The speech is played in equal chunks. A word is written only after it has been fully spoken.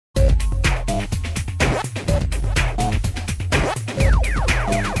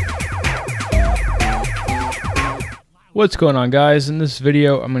What's going on, guys? In this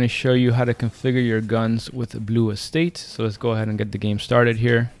video I'm going to show you how to configure your guns with Blue Estate. So let's go ahead and get the game started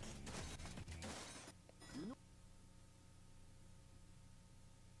here.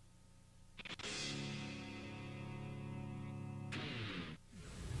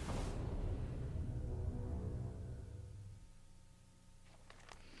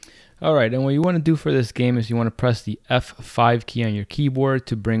 Alright, and what you want to do for this game is you want to press the F5 key on your keyboard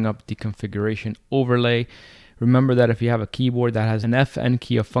to bring up the configuration overlay. Remember that if you have a keyboard that has an FN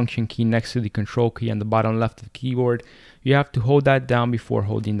key, a function key next to the control key on the bottom left of the keyboard, you have to hold that down before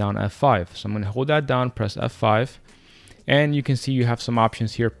holding down F5. So I'm going to hold that down, press F5, and you can see you have some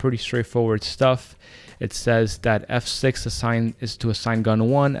options here, pretty straightforward stuff. It says that F6 is to assign gun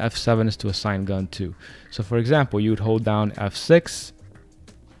 1, F7 is to assign gun 2. So for example, you would hold down F6,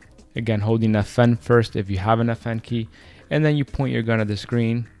 again holding FN first if you have an FN key, and then you point your gun at the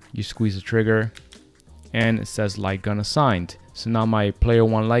screen, you squeeze the trigger, and it says light gun assigned. So now my player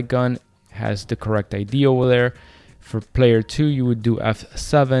 1 light gun has the correct ID over there. For player 2 you would do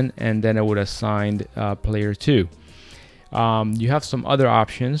F7 and then it would assign player 2. You have some other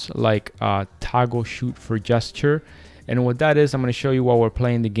options like toggle shoot for gesture, and what that is I'm going to show you while we're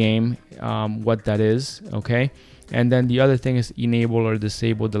playing the game what that is, okay? And then the other thing is enable or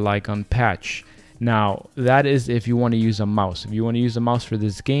disable the light gun patch. Now that is if you want to use a mouse. If you want to use a mouse for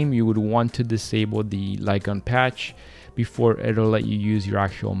this game, you would want to disable the light gun patch before it'll let you use your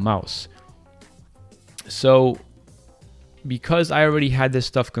actual mouse. So because I already had this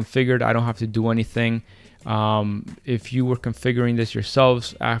stuff configured, I don't have to do anything. If you were configuring this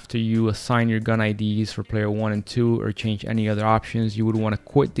yourselves after you assign your gun IDs for player 1 and 2 or change any other options, you would want to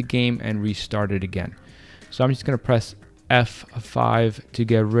quit the game and restart it again. So I'm just going to press F5 to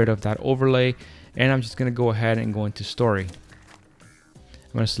get rid of that overlay, and I'm just going to go ahead and go into story.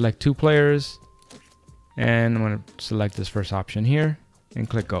 I'm going to select 2 players, and I'm going to select this first option here and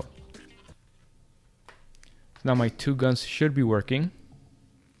click go. So now my 2 guns should be working.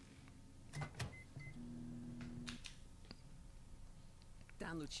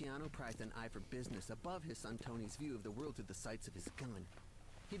 Don Luciano prized an eye for business above his son Tony's view of the world through the sights of his gun.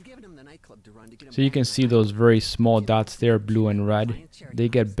 He'd given him the nightclub to run to get him. So you can see those very small dots there, blue and red. They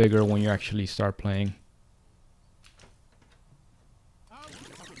get bigger when you actually start playing.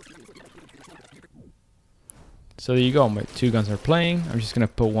 So there you go, my 2 guns are playing. I'm just gonna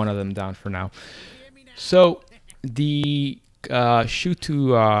put one of them down for now. So the shoot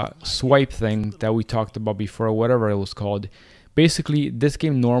to swipe thing that we talked about before, whatever it was called, basically this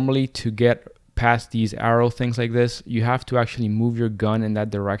game normally to get past these arrow things like this, you have to actually move your gun in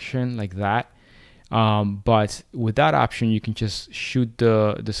that direction like that. But with that option, you can just shoot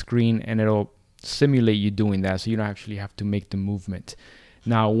the screen and it'll simulate you doing that, so you don't actually have to make the movement.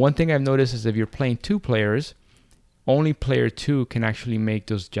 Now, one thing I've noticed is if you're playing 2 players, only player 2 can actually make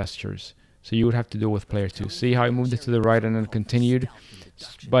those gestures. So you would have to do it with player 2. See how I moved it to the right and then continued?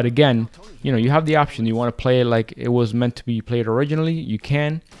 But again, you know, you have the option. You want to play it like it was meant to be played originally, you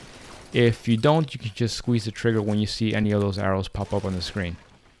can. If you don't, you can just squeeze the trigger when you see any of those arrows pop up on the screen.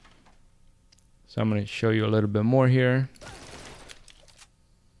 So I'm going to show you a little bit more here.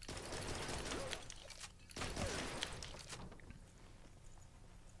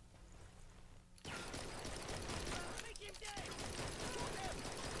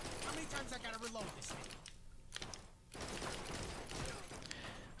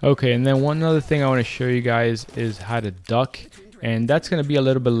 Okay, and then one other thing I want to show you guys is how to duck. And that's going to be a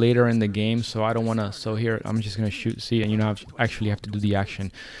little bit later in the game, so I don't want to. So here, I'm just going to shoot, see, and you know, actually have to do the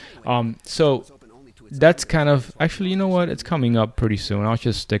action. So that's kind of, actually, you know what? It's coming up pretty soon. I'll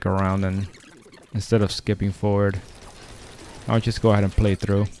just stick around, and instead of skipping forward, I'll just go ahead and play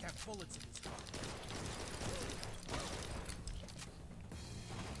through.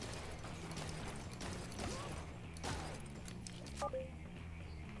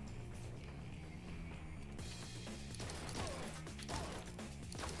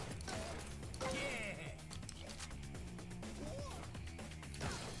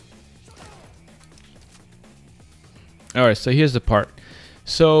 Alright, so here's the part.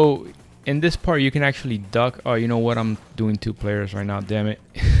 So in this part you can actually duck. Oh, you know what? I'm doing 2 players right now, damn it.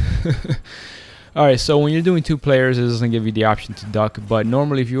 Alright, so when you're doing 2 players, it doesn't give you the option to duck. But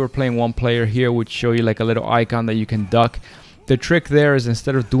normally if you were playing 1 player, here would show you like a little icon that you can duck. The trick there is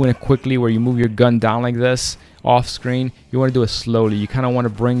instead of doing it quickly where you move your gun down like this off screen, you want to do it slowly. You kind of want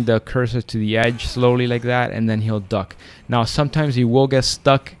to bring the cursor to the edge slowly like that, and then he'll duck. Now sometimes he will get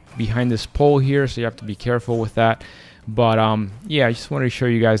stuck behind this pole here, so you have to be careful with that. But yeah, I just wanted to show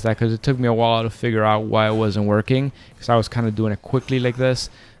you guys that because it took me a while to figure out why it wasn't working, because I was kind of doing it quickly like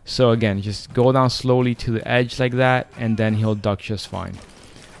this. So again, just go down slowly to the edge like that, and then he'll duck just fine.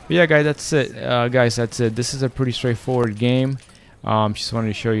 But yeah, guys, that's it. That's it. This is a pretty straightforward game. Just wanted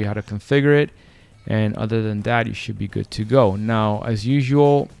to show you how to configure it, and other than that, you should be good to go. Now, as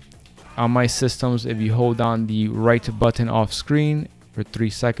usual, on my systems, if you hold down the right button off screen for 3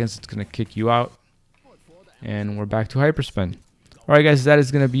 seconds, it's gonna kick you out, and we're back to hyperspin. All right, guys, that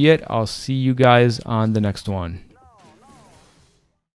is gonna be it. I'll see you guys on the next one.